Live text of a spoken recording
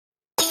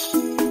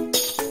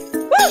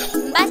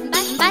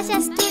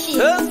Mbasha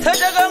studio.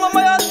 Tajaga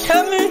ngoma ya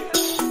temi.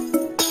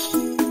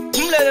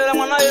 Mlelelwa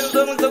mwana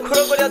yenzo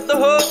mzokoro kwa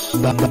toho.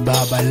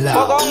 Baba la.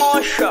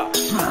 Kogomosha.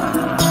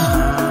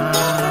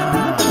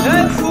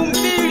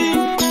 Mbili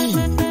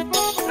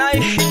na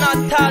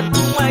 23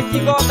 mwezi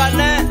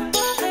gokane.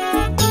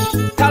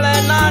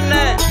 Kale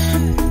nane.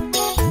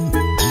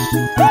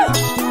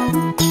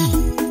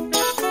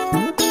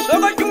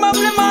 Logo juma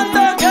mle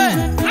mandake.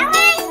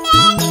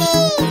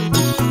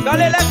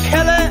 Kale la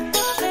kele.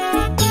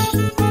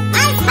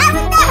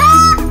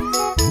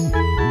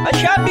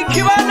 Ashabi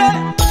kiwane.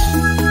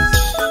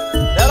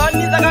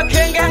 Dalani daga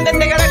kenge hange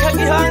tegara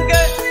kaki hange.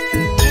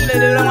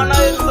 Mlelelwa mwana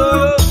yenzo.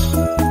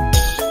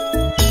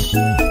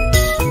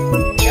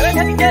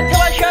 Kete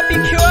wa shabi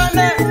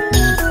kiwane.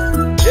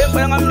 Jembo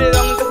yang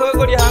amlelwa mtoko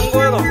kodi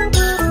hangolo.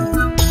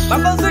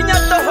 Bako sunya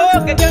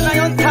toho keke na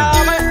yon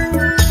tama.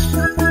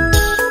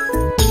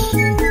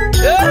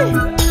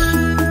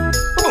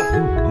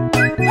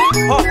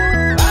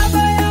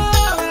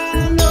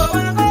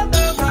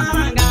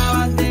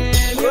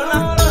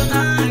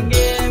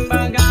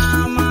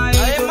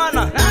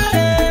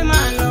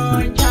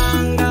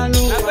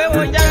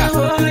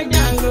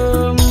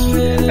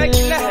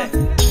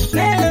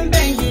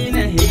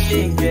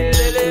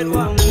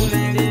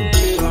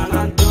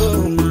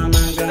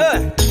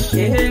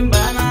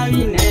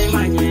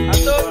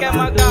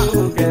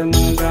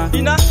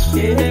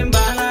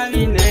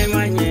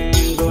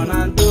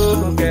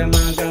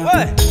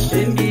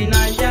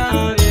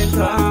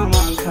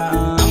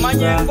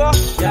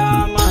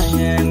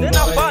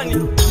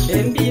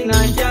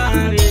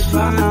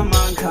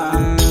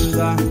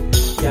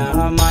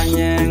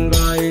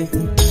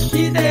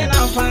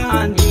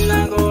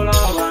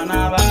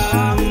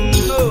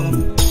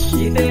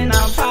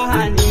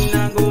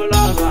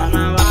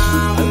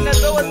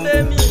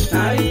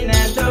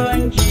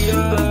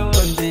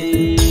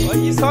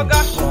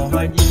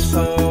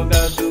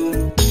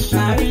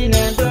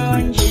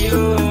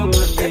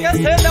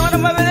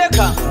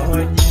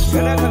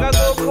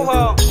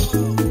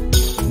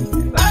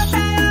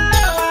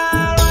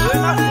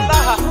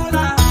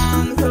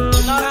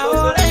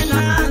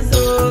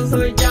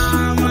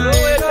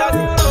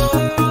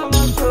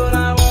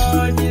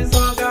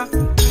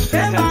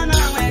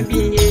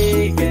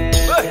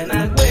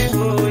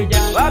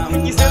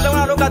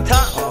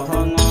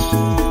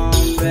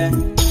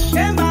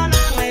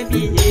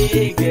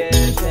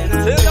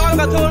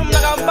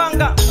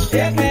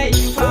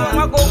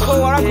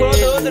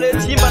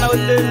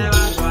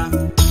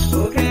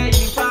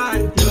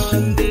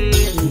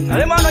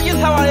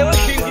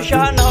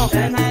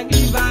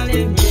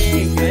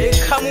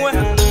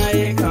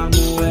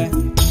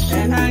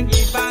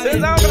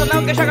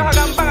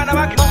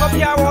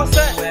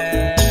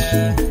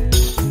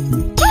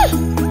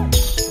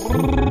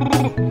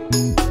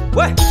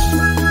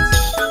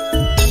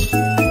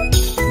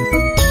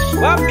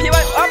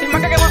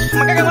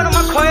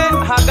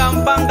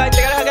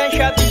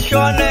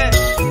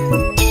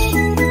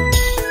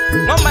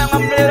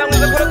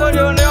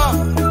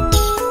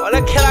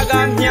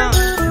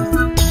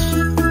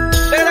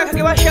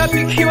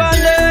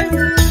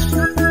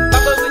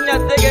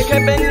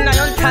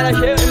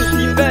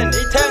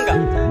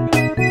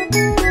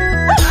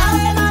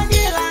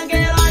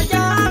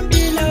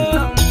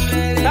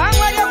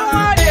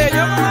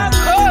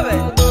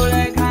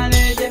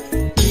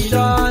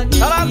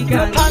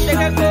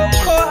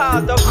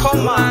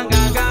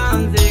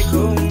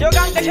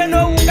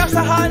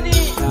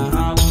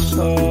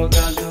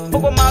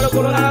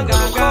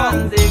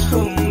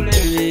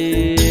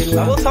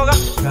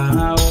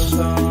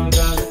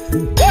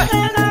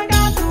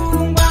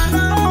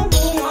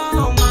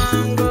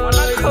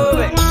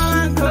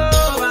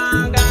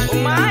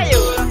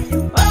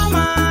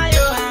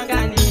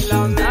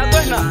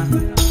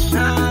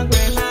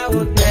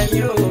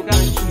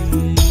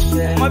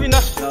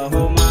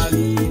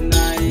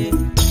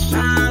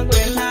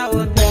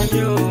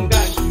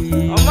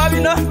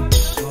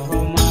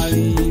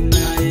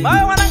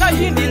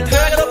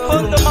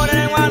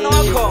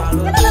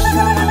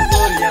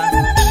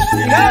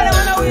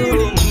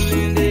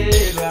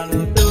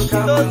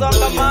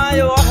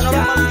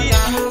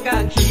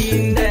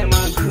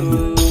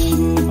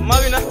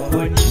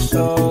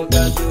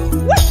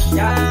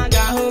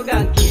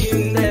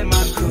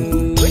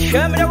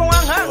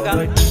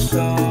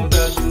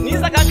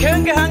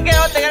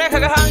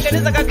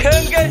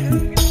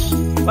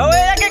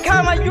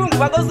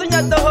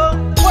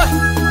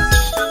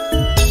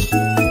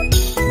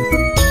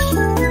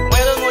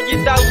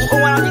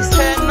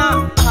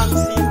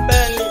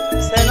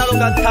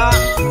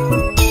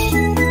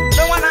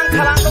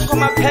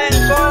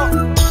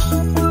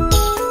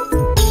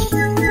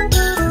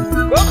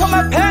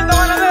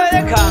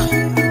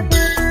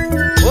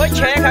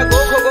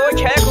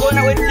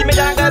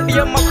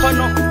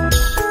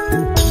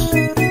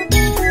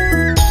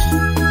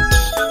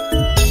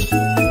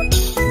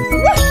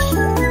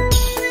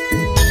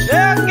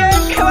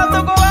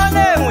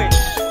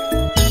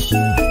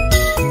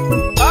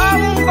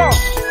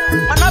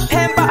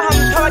 Pemba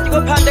hamtawaji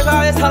kupande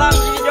kwa salam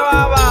jijo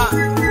baba.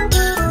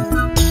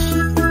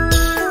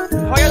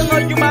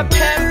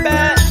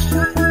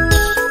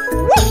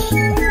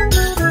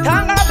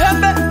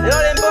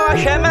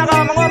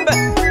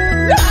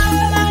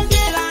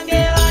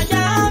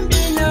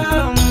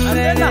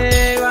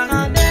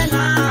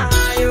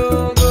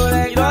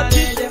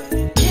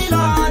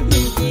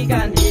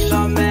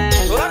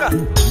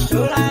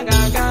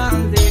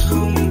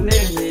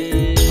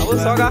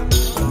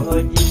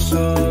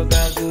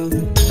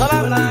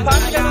 Salam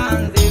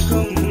panjang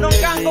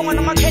nongkang kong ano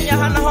makanya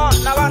hanaho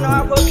nawan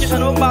ako kita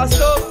no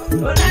baso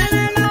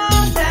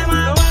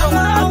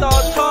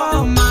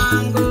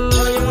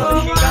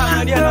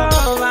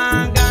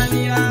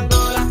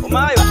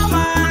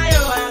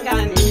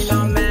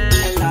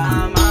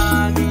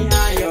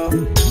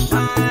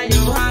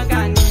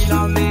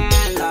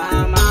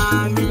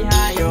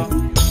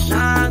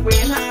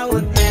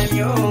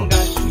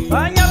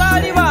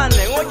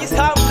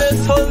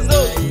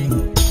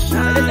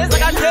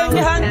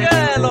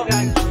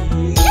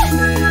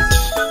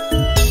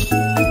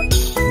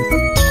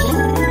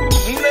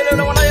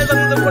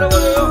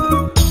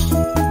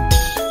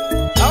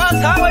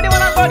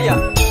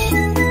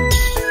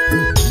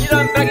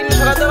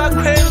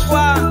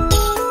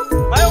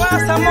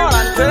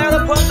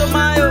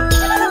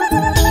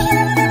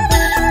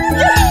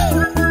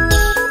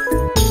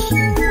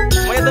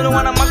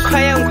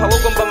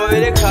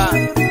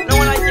no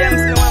one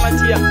James, no one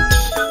Matia.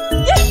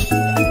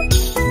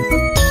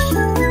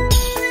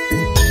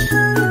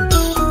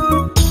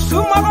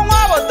 Sumo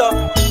Maboto.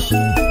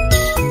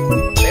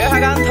 They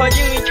have told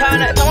me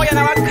China,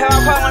 Tomoyana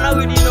Kawana,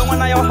 we didn't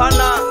want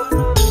Johanna.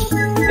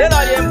 Then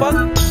I am but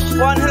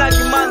one like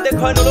you man, the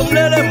corner of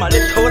Mlelelwa,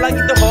 let's hold like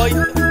the boy.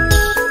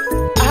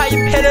 I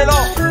paid it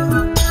off.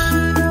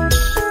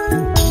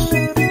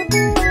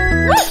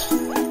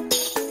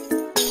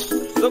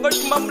 So much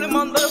mumble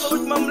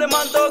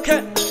mando,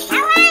 okay.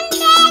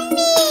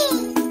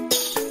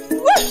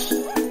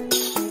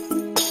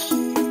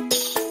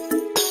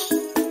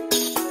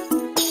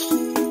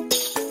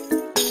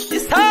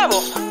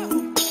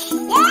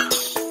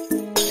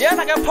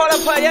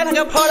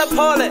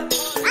 Pole.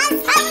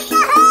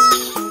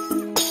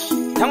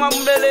 Tama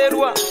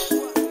Mlelelwa.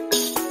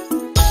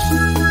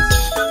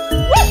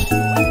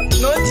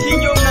 No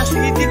tinyo na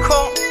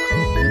sigitiko.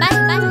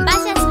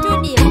 Mbasha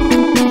studio.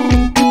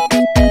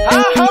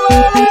 Hello.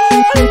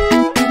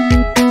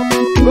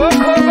 Go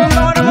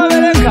wana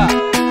mabereka.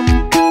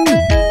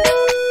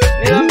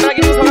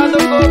 Nilambagi musalado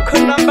go,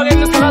 nambagi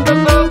musalado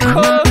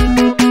go.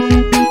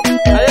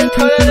 Ale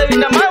tole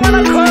bina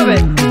wana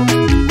kobe.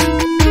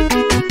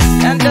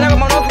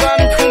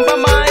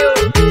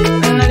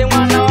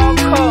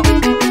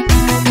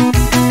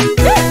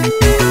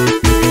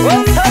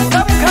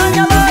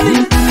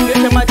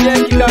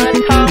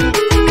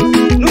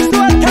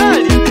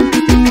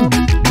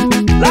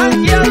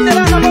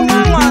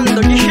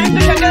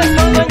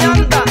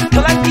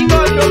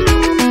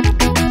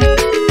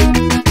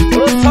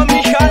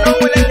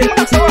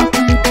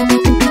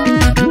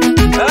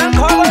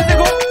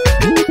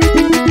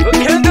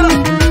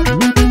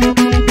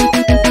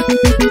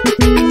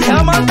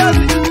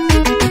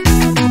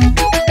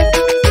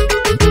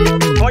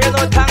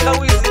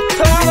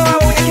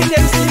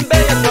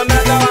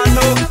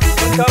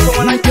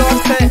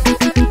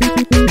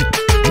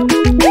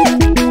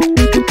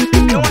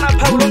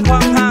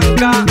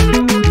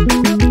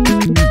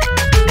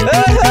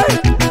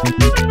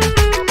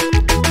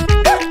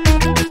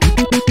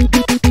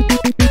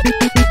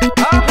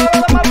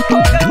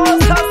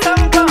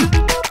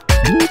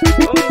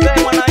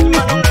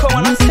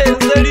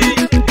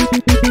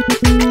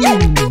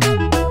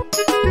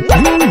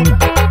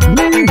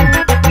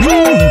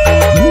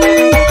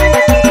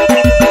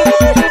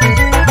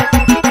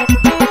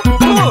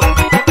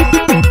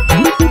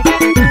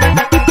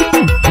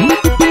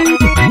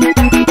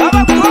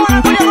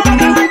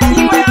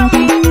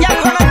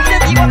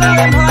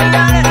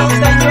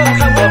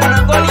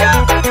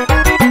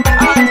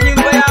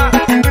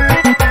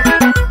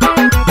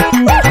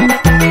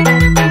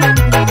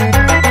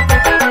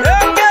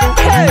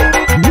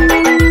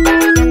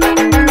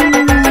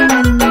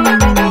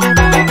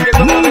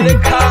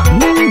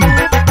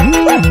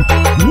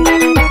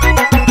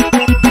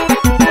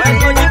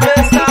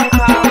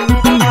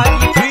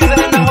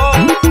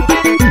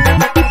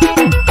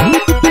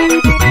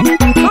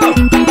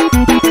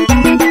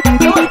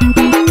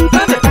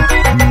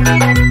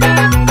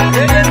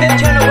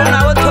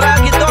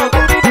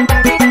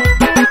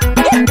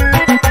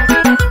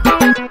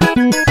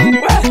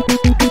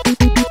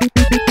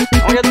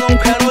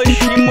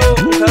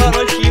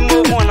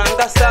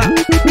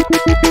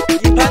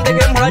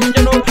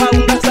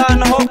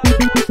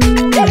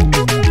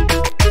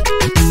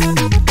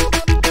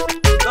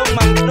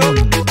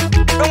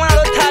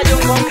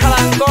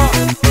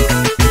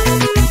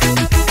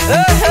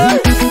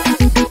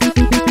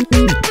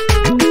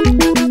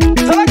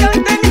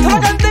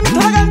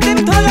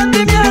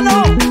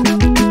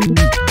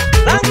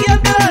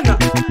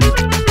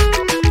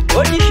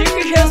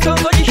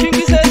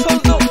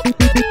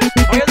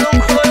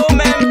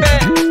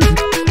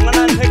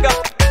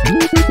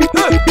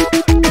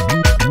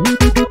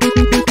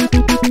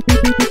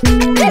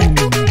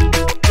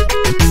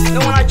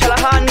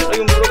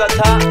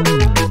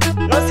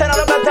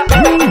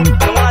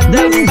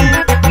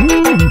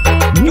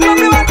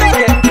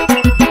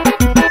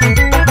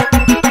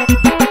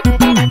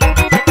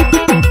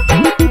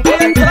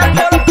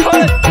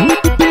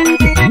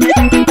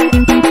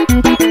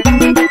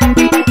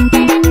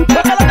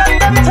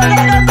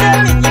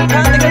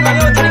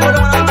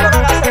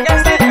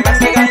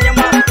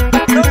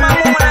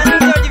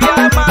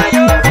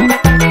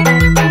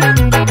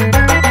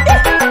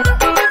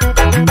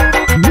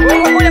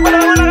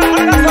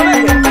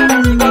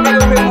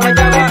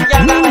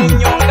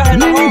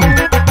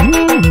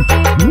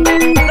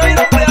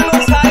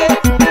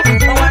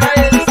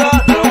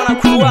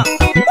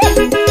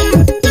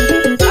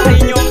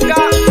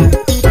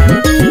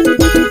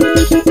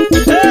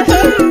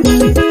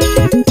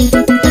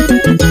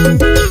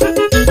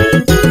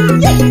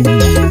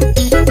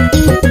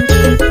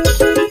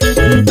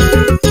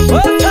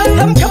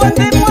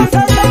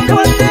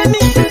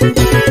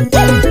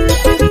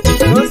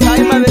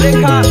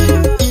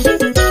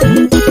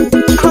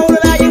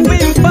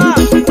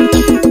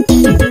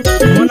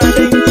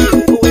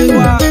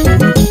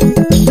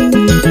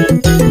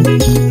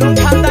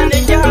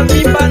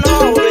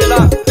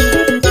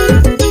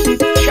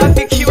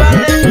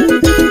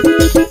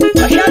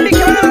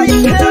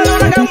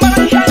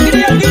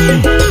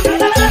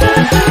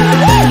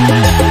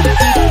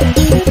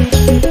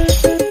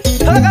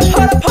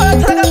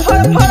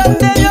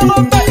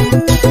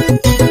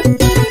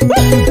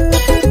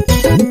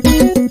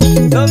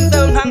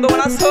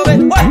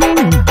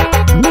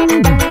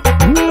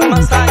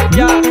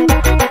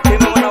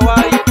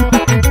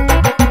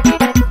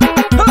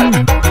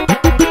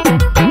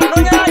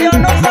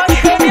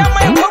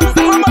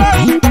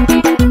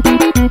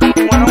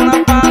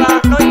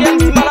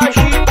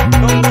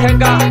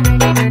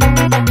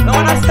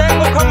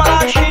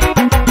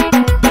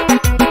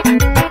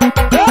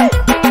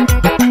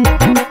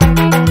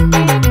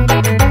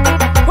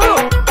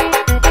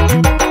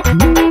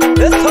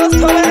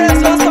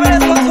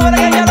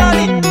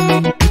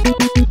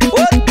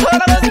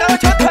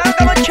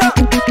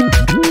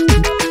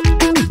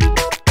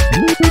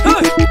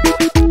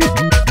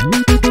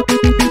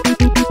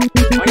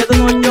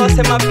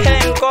 Ese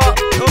mapengo,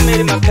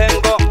 numeri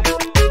mapengo.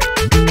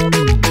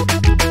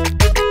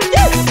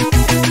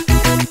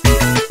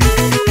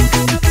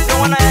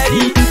 Nwana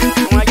yari,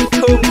 nwa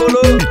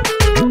gitongolo.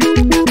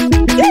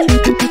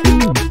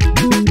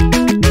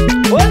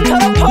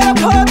 Otara pora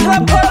pora tara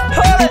pora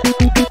pora.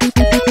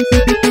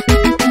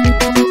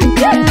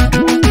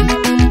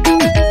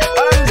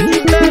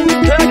 Baramsipe,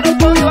 tera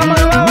ponzo wa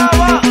wa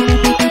wa.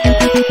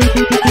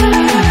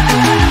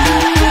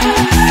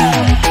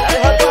 Ari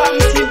hato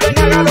hamsipe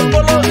ngagalo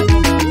polo.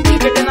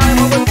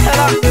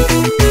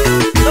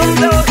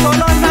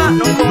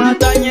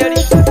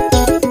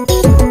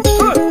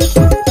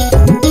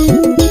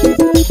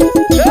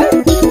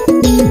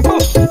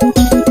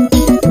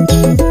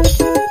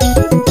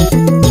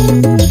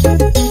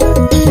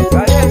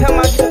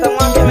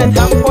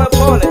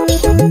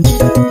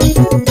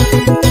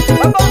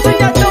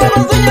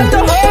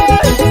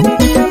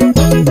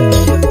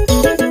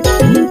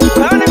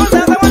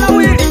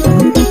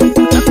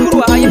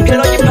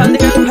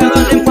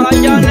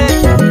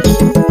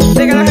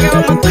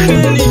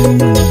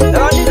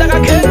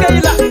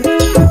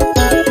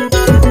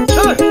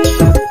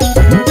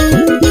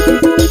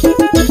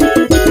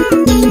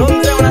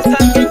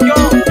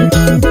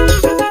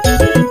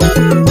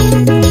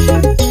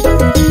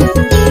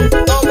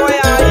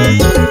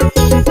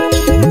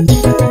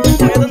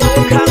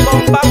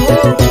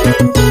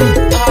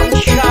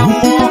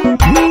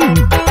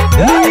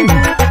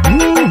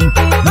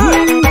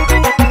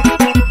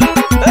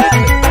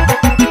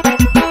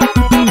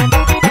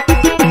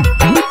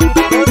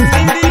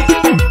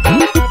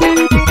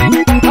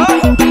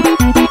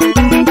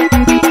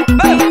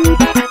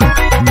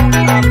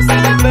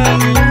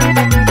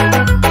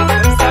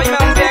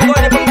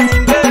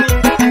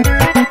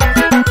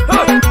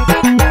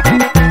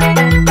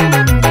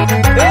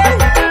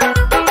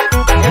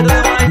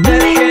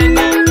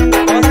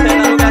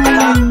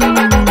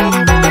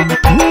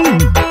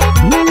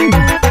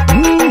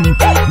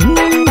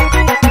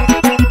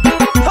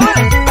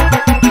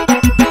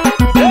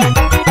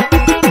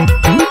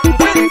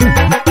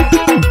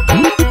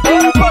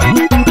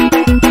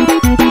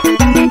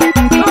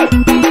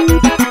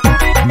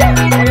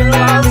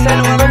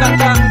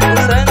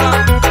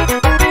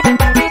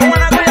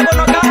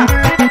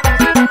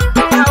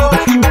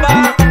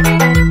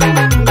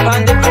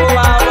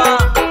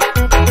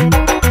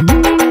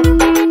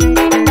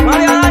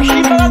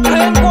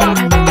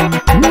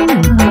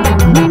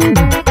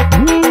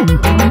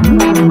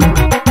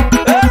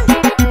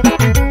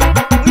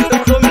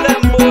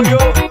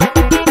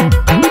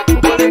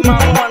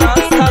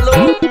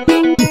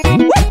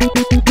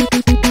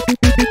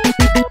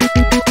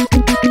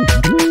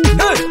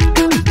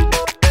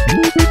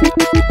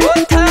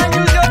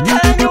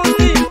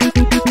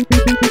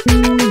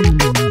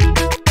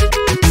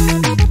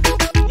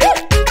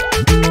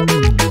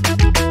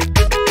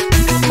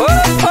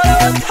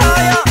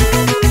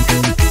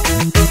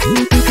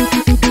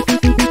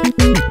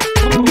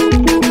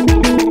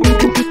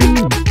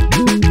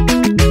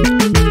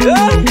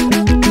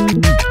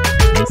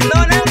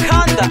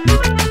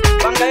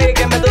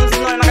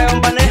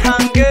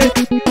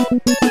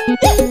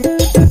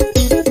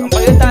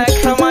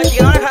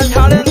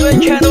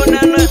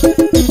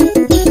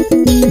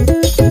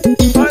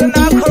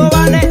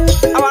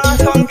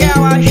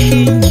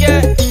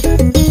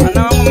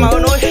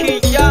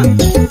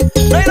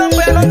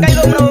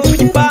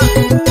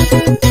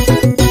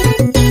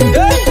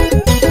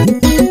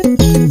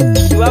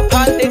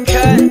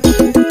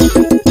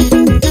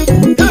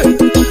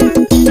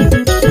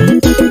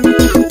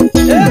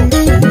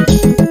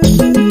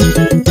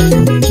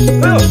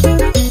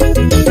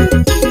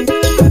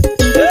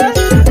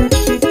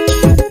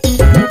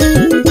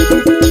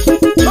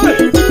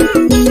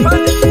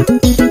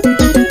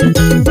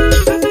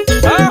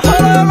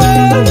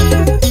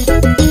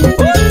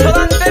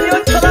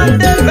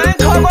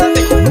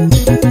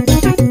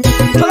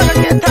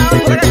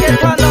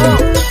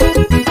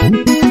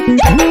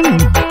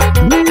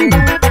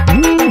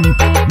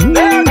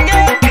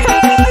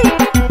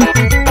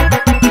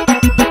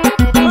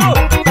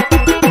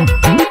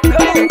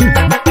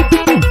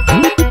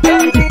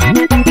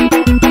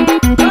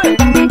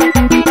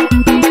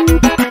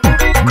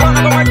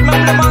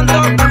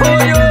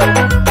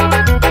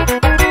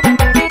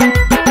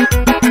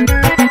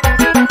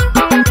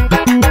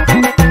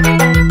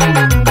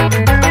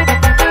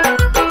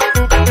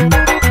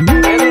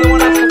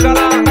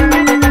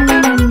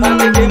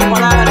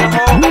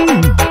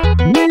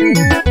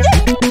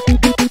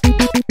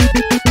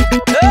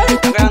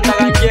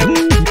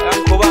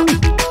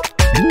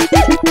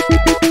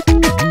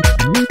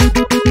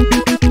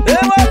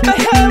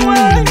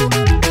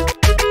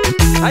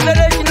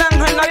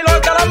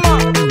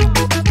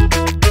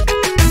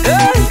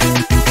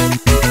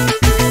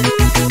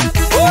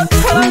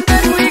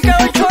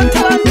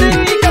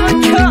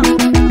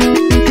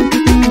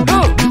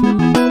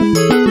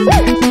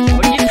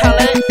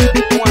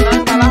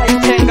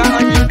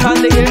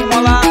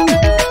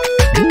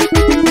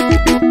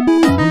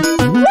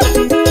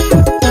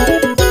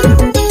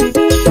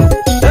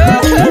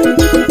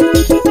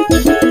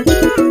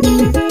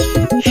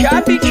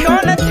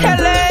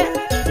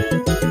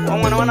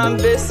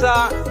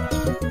 Mbasa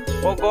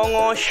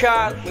Ogongo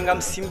Shark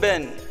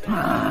Ingamsimben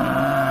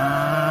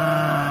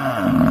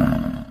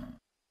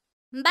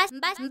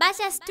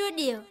Mbasha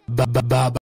Studio.